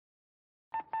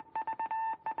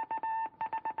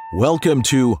Welcome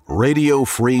to Radio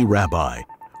Free Rabbi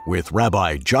with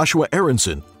Rabbi Joshua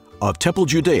Aronson of Temple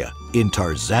Judea in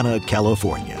Tarzana,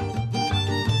 California.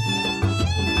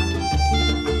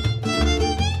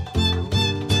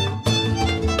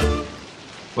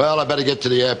 Well, I better get to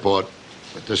the airport.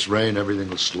 With this rain, everything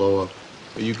will slow up.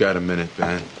 Well, you got a minute,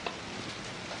 Ben.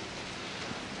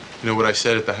 You know what I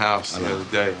said at the house the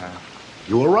other day, huh?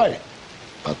 You were right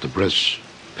about the bris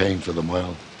paying for them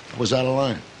well. I was out of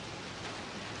line.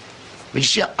 But you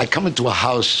see, I come into a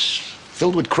house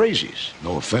filled with crazies.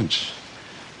 No offense.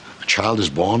 A child is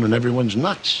born and everyone's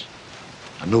nuts.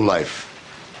 A new life.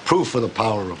 Proof of the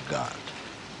power of God.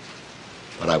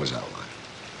 But I was out of line.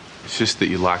 It's just that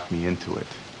you locked me into it.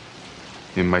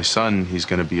 And my son, he's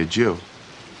going to be a Jew.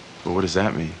 But what does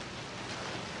that mean?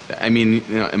 I mean,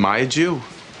 you know, am I a Jew?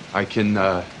 I can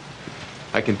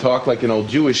talk like an old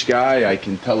Jewish guy. I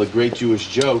can tell a great Jewish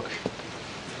joke.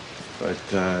 But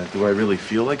do I really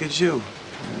feel like a Jew?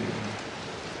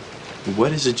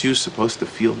 What is a Jew supposed to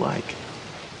feel like?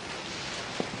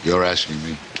 You're asking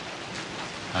me?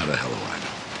 How the hell do I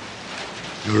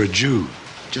know? You're a Jew,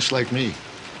 just like me.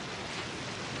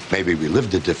 Maybe we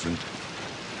lived it different.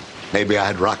 Maybe I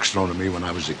had rocks thrown at me when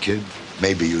I was a kid.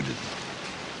 Maybe you didn't.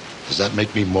 Does that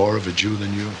make me more of a Jew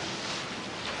than you?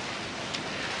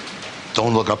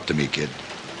 Don't look up to me, kid.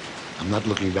 I'm not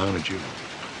looking down at you.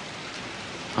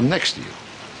 I'm next to you.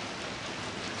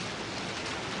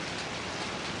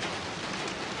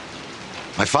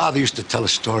 My father used to tell a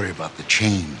story about the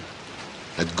chain,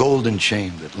 that golden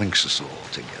chain that links us all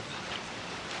together.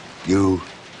 You,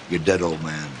 your dead old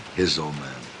man, his old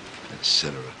man,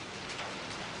 etc.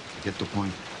 Get the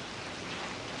point?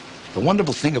 The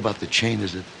wonderful thing about the chain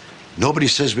is that nobody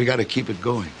says we got to keep it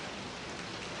going.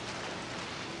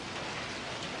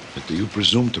 But do you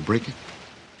presume to break it?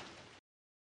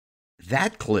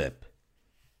 That clip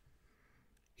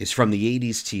is from the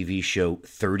 80s TV show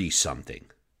 30-something.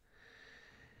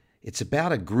 It's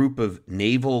about a group of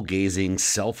navel-gazing,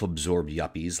 self-absorbed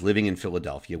yuppies living in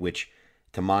Philadelphia, which,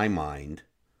 to my mind,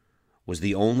 was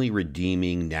the only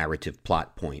redeeming narrative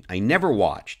plot point I never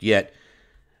watched. Yet,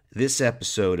 this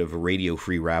episode of Radio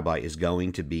Free Rabbi is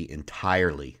going to be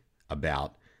entirely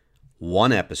about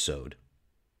one episode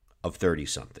of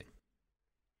 30-something.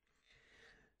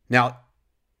 Now,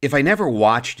 if I never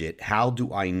watched it, how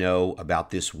do I know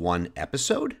about this one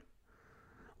episode?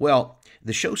 Well,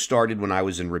 the show started when I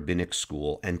was in rabbinic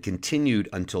school and continued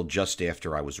until just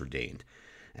after I was ordained.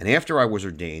 And after I was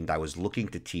ordained, I was looking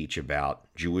to teach about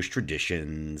Jewish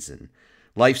traditions and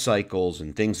life cycles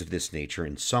and things of this nature,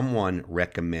 and someone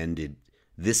recommended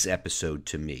this episode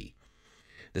to me.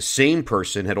 The same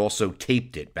person had also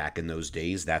taped it back in those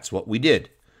days. That's what we did.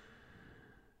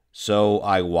 So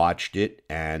I watched it,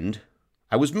 and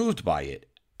I was moved by it.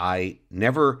 I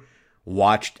never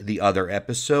watched the other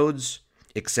episodes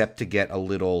except to get a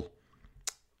little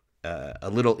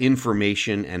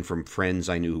information, and from friends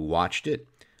I knew who watched it,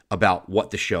 about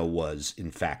what the show was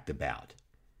in fact about.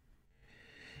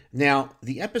 Now,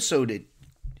 the episode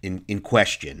in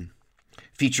question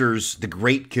features the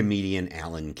great comedian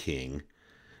Alan King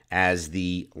as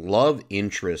the love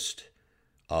interest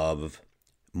of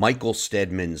Michael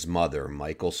Stedman's mother.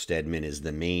 Michael Stedman is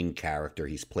the main character.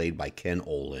 He's played by Ken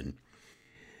Olin.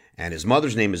 And his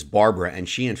mother's name is Barbara, and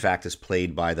she, in fact, is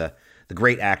played by the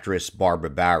great actress Barbara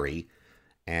Barry.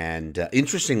 And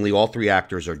interestingly, all three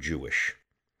actors are Jewish.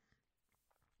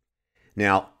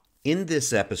 Now, in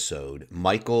this episode,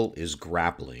 Michael is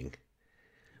grappling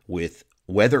with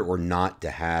whether or not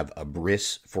to have a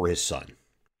bris for his son.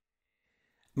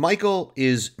 Michael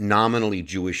is nominally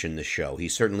Jewish in the show.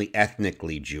 He's certainly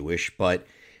ethnically Jewish, but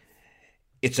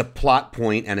it's a plot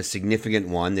point and a significant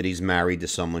one that he's married to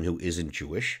someone who isn't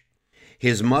Jewish.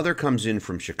 His mother comes in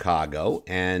from Chicago,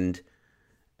 and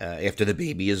after the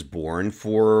baby is born,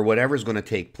 for whatever's going to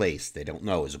take place. They don't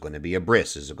know. Is it going to be a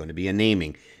bris? Is it going to be a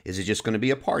naming? Is it just going to be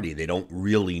a party? They don't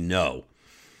really know.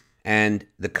 And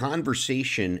the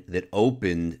conversation that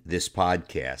opened this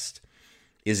podcast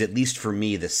is, at least for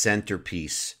me, the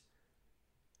centerpiece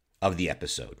of the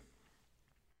episode.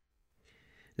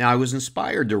 Now, I was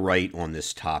inspired to write on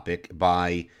this topic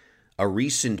by a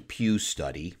recent Pew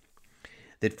study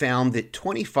that found that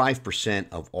 25%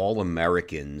 of all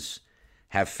Americans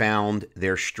have found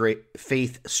their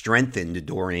faith strengthened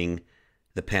during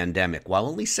the pandemic, while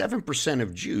only 7%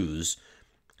 of Jews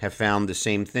have found the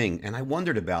same thing. And I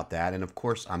wondered about that, and of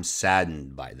course I'm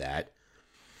saddened by that.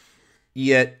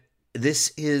 Yet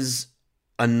this is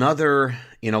another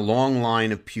in a long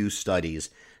line of Pew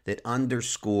studies that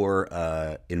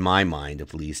underscore, in my mind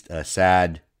at least, a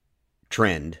sad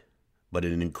trend, but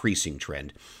an increasing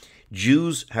trend.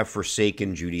 Jews have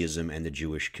forsaken Judaism and the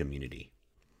Jewish community.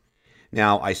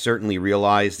 Now, I certainly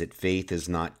realize that faith is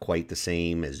not quite the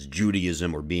same as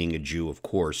Judaism or being a Jew, of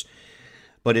course,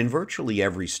 but in virtually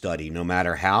every study, no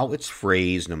matter how it's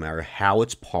phrased, no matter how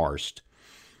it's parsed,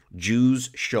 Jews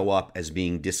show up as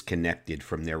being disconnected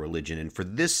from their religion. And for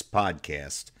this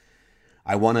podcast,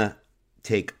 I want to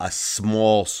take a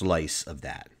small slice of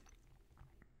that.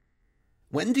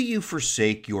 When do you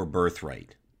forsake your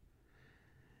birthright?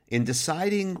 In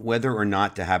deciding whether or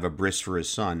not to have a bris for his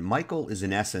son, Michael is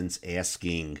in essence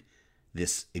asking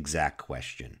this exact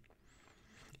question.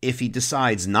 If he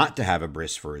decides not to have a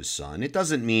bris for his son, it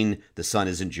doesn't mean the son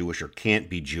isn't Jewish or can't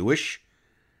be Jewish,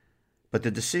 but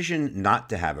the decision not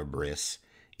to have a bris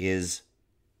is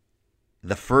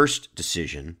the first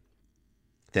decision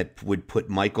that would put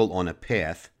Michael on a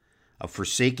path of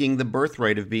forsaking the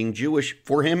birthright of being Jewish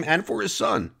for him and for his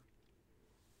son.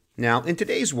 Now, in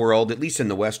today's world, at least in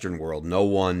the Western world, no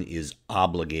one is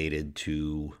obligated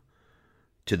to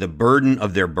the burden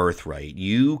of their birthright.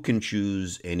 You can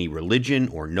choose any religion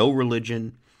or no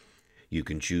religion. You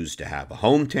can choose to have a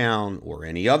hometown or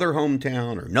any other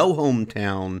hometown or no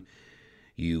hometown.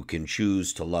 You can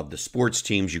choose to love the sports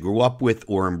teams you grew up with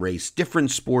or embrace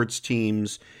different sports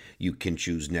teams. You can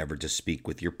choose never to speak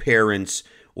with your parents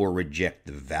or reject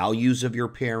the values of your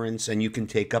parents, and you can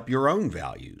take up your own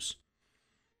values.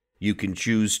 You can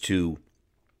choose to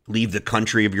leave the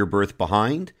country of your birth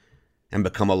behind and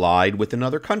become allied with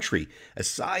another country.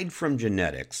 Aside from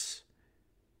genetics,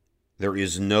 there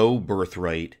is no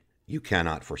birthright you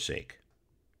cannot forsake.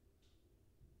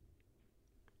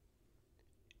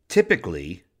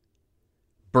 Typically,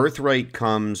 birthright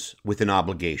comes with an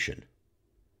obligation.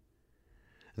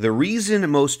 The reason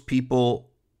most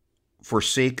people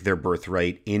forsake their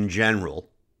birthright in general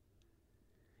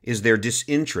is their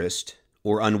disinterest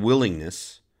or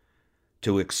unwillingness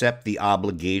to accept the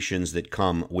obligations that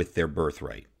come with their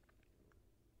birthright.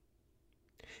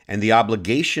 And the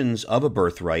obligations of a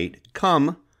birthright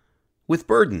come with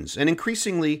burdens. And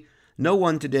increasingly, no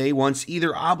one today wants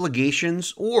either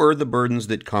obligations or the burdens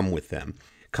that come with them.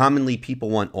 Commonly, people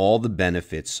want all the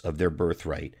benefits of their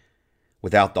birthright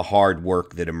without the hard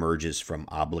work that emerges from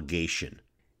obligation.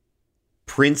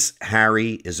 Prince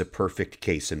Harry is a perfect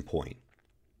case in point.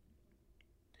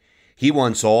 He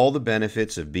wants all the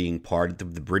benefits of being part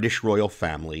of the British royal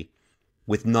family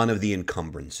with none of the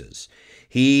encumbrances.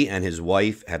 He and his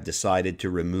wife have decided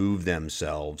to remove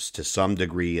themselves to some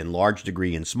degree, in large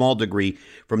degree, in small degree,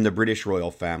 from the British royal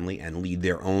family and lead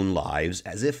their own lives,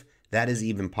 as if that is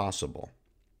even possible.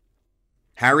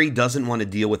 Harry doesn't want to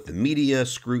deal with the media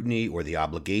scrutiny or the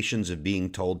obligations of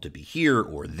being told to be here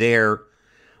or there,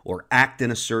 or act in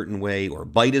a certain way, or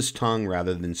bite his tongue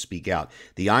rather than speak out.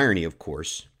 The irony, of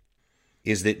course,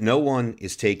 is that no one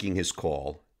is taking his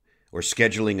call or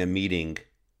scheduling a meeting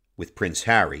with Prince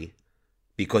Harry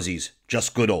because he's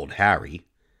just good old Harry.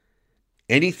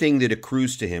 Anything that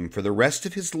accrues to him for the rest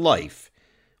of his life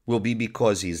will be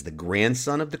because he's the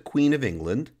grandson of the Queen of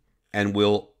England and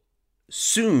will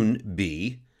soon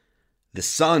be the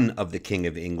son of the King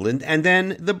of England and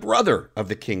then the brother of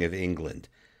the King of England.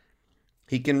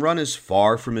 He can run as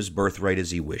far from his birthright as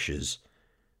he wishes,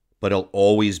 but he'll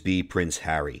always be Prince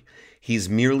Harry. He's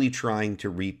merely trying to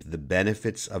reap the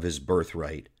benefits of his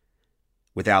birthright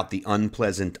without the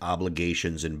unpleasant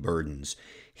obligations and burdens.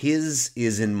 His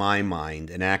is, in my mind,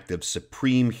 an act of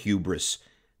supreme hubris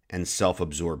and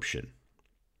self-absorption.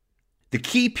 The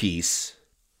key piece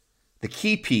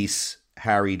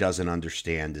Harry doesn't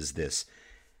understand is this.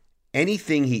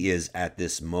 Anything he is at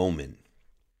this moment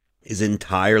is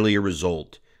entirely a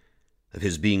result of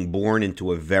his being born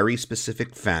into a very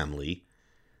specific family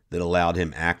that allowed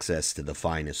him access to the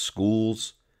finest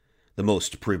schools, the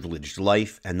most privileged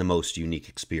life, and the most unique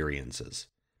experiences.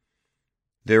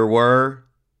 There were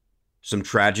some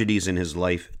tragedies in his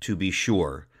life, to be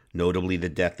sure, notably the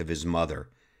death of his mother,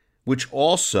 which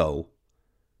also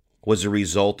was a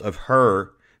result of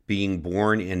her being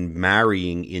born and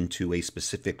marrying into a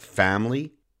specific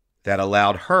family that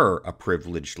allowed her a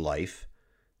privileged life,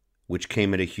 which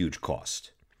came at a huge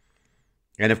cost.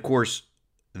 And of course,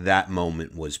 that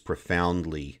moment was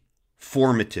profoundly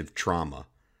formative trauma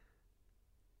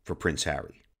for Prince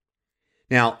Harry.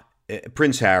 Now,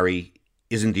 Prince Harry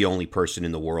isn't the only person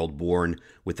in the world born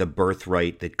with a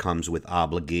birthright that comes with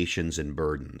obligations and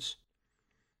burdens.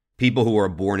 People who are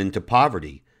born into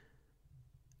poverty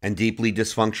and deeply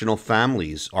dysfunctional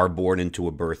families are born into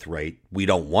a birthright. We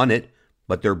don't want it,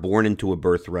 but they're born into a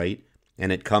birthright,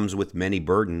 and it comes with many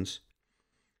burdens.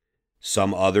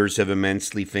 Some others have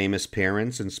immensely famous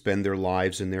parents and spend their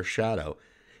lives in their shadow.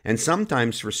 And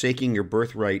sometimes forsaking your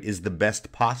birthright is the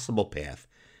best possible path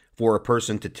for a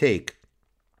person to take.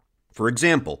 For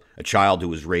example, a child who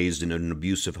was raised in an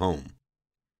abusive home.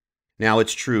 Now,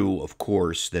 it's true, of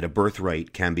course, that a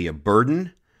birthright can be a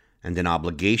burden and an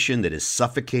obligation that is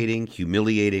suffocating,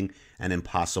 humiliating, and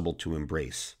impossible to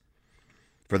embrace.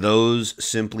 For those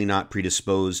simply not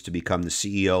predisposed to become the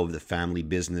CEO of the family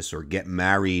business or get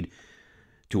married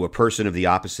to a person of the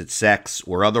opposite sex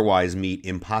or otherwise meet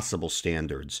impossible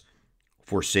standards,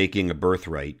 forsaking a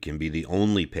birthright can be the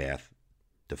only path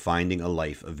to finding a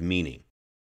life of meaning.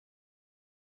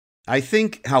 I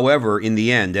think, however, in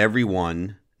the end,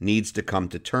 everyone needs to come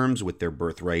to terms with their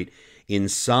birthright in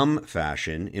some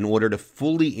fashion in order to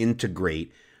fully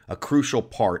integrate a crucial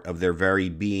part of their very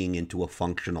being into a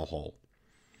functional whole.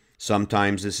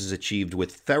 Sometimes this is achieved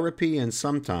with therapy, and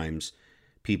sometimes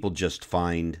people just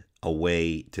find a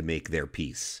way to make their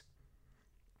peace.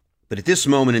 But at this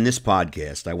moment in this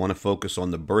podcast, I want to focus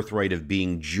on the birthright of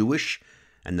being Jewish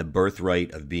and the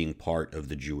birthright of being part of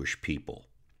the Jewish people.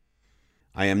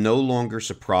 I am no longer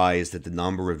surprised at the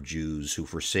number of Jews who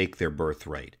forsake their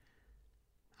birthright.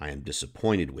 I am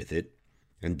disappointed with it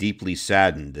and deeply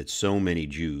saddened that so many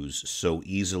Jews so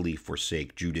easily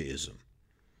forsake Judaism.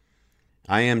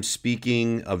 I am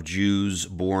speaking of Jews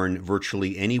born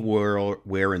virtually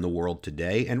anywhere in the world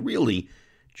today, and really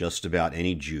just about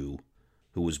any Jew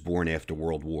who was born after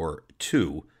World War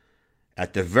II,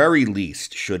 at the very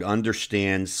least should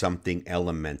understand something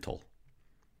elemental.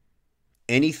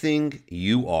 Anything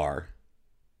you are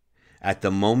at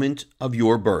the moment of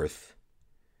your birth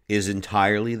is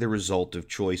entirely the result of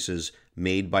choices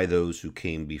made by those who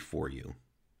came before you.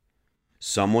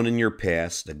 Someone in your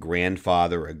past, a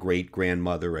grandfather, a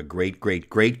great-grandmother, a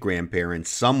great-great-great-grandparent,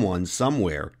 someone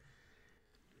somewhere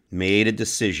made a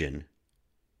decision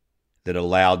that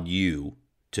allowed you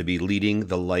to be leading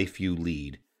the life you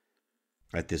lead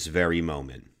at this very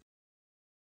moment.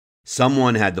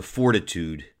 Someone had the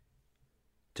fortitude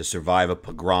to survive a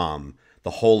pogrom,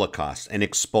 the Holocaust, an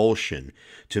expulsion,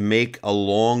 to make a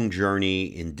long journey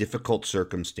in difficult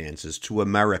circumstances to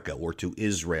America or to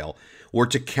Israel or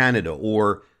to Canada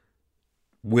or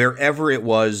wherever it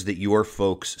was that your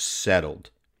folks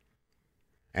settled.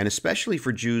 And especially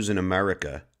for Jews in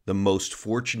America, the most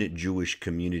fortunate Jewish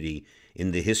community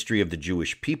in the history of the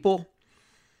Jewish people,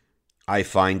 I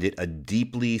find it a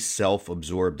deeply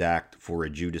self-absorbed act for a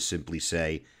Jew to simply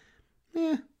say,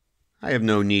 I have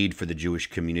no need for the Jewish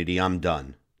community, I'm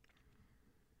done.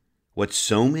 What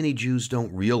so many Jews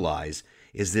don't realize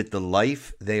is that the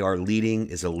life they are leading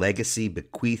is a legacy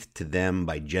bequeathed to them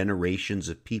by generations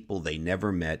of people they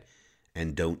never met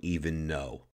and don't even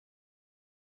know.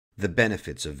 The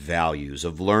benefits of values,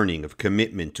 of learning, of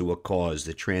commitment to a cause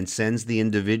that transcends the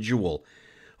individual,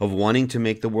 of wanting to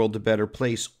make the world a better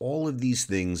place, all of these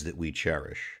things that we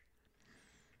cherish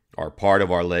are part of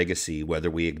our legacy,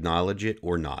 whether we acknowledge it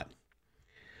or not.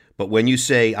 But when you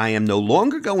say, I am no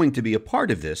longer going to be a part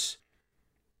of this,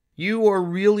 you are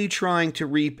really trying to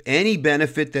reap any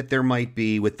benefit that there might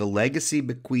be with the legacy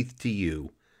bequeathed to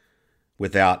you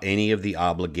without any of the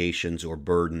obligations or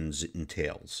burdens it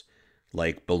entails,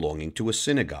 like belonging to a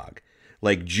synagogue,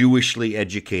 like Jewishly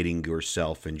educating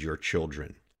yourself and your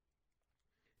children.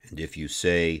 And if you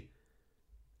say,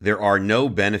 there are no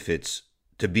benefits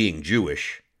to being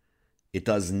Jewish, it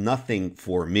does nothing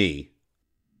for me,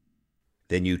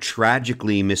 then you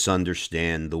tragically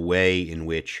misunderstand the way in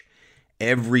which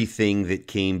everything that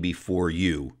came before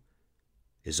you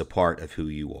is a part of who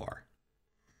you are.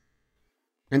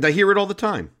 And I hear it all the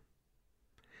time.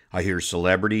 I hear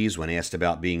celebrities, when asked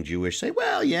about being Jewish, say,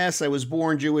 well, yes, I was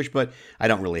born Jewish, but I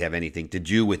don't really have anything to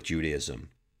do with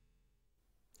Judaism.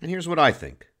 And here's what I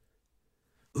think.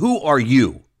 Who are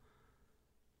you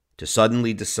to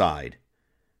suddenly decide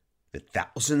that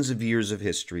thousands of years of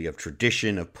history, of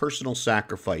tradition, of personal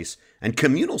sacrifice, and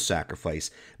communal sacrifice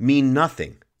mean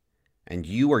nothing, and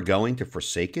you are going to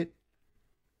forsake it?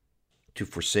 To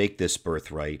forsake this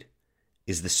birthright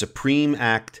is the supreme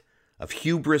act of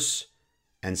hubris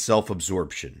and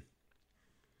self-absorption.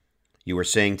 You are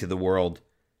saying to the world,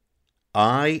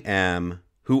 I am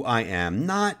who I am,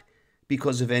 not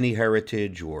because of any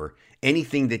heritage or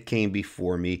anything that came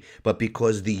before me, but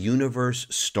because the universe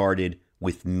started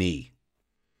with me.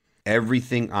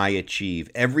 Everything I achieve,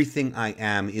 everything I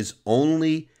am is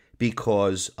only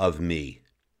because of me.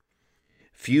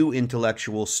 Few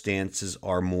intellectual stances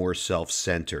are more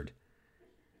self-centered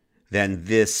than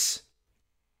this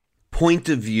point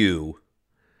of view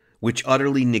which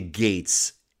utterly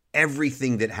negates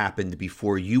everything that happened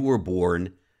before you were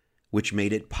born, which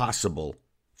made it possible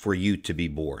for you to be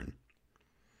born.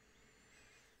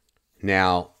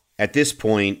 Now, At this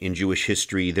point in Jewish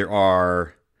history,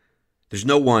 there's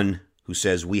no one who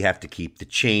says we have to keep the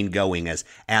chain going, as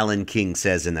Alan King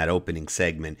says in that opening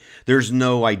segment. There's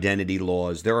no identity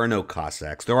laws. There are no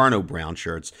Cossacks. There are no brown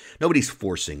shirts. Nobody's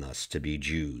forcing us to be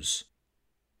Jews.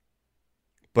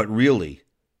 But really,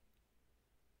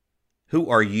 who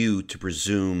are you to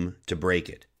presume to break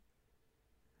it?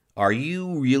 Are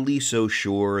you really so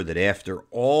sure that after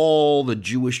all the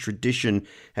Jewish tradition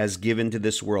has given to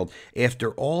this world,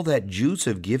 after all that Jews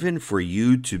have given for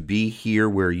you to be here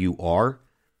where you are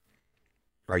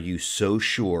you so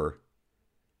sure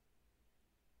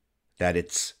that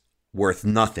it's worth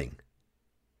nothing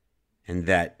and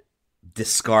that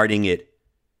discarding it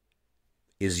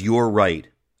is your right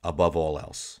above all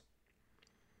else?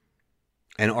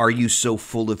 And are you so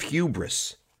full of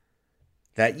hubris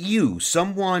that you,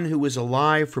 someone who is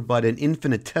alive for but an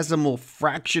infinitesimal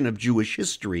fraction of Jewish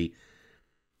history,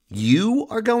 you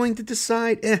are going to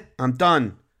decide, I'm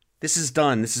done. This is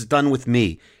done. This is done with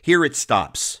me. Here it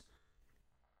stops.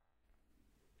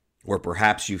 Or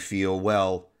perhaps you feel,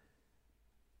 well,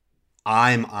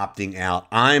 I'm opting out.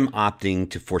 I'm opting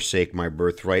to forsake my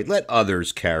birthright. Let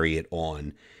others carry it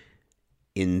on.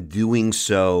 In doing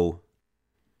so,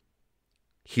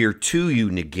 here too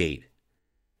you negate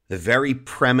the very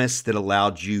premise that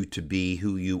allowed you to be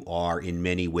who you are in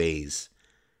many ways.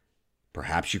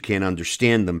 Perhaps you can't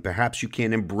understand them. Perhaps you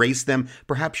can't embrace them.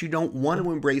 Perhaps you don't want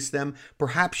to embrace them.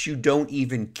 Perhaps you don't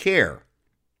even care.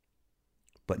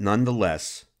 But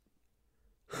nonetheless,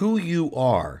 who you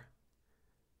are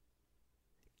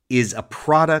is a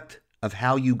product of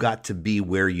how you got to be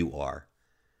where you are.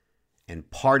 And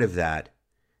part of that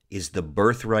is the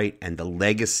birthright and the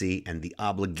legacy and the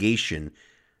obligation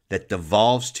that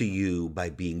devolves to you by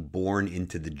being born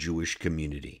into the Jewish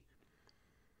community.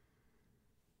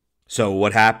 So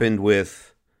what happened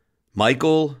with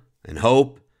Michael and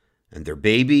Hope and their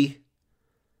baby?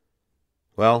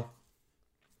 Well,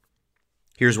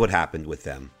 here's what happened with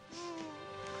them.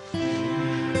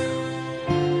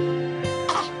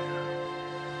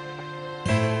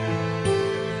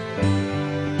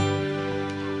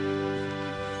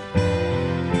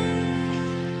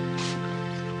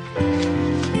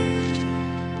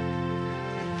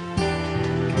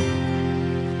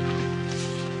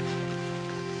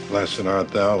 Blessed art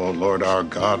thou, O Lord our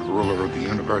God, ruler of the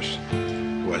universe,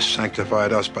 who hast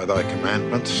sanctified us by thy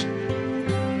commandments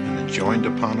and enjoined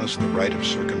upon us the rite of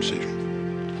circumcision.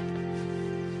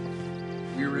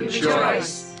 We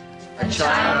rejoice. A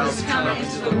child has come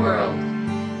into the world.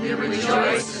 We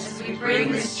rejoice as we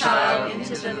bring this child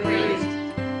into the breed,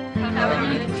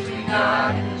 covenant between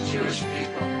God and the Jewish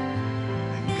people.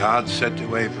 And God said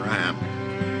to Abraham,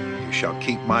 you shall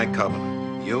keep my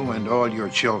covenant, you and all your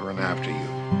children after you.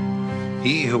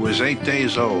 He who is 8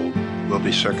 days old will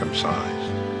be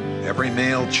circumcised, every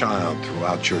male child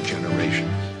throughout your generations.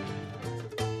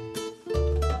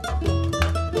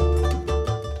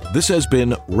 This has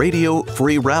been Radio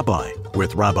Free Rabbi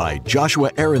with Rabbi Joshua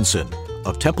Aronson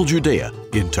of Temple Judea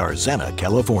in Tarzana,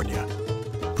 California.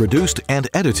 Produced and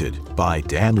edited by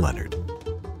Dan Leonard.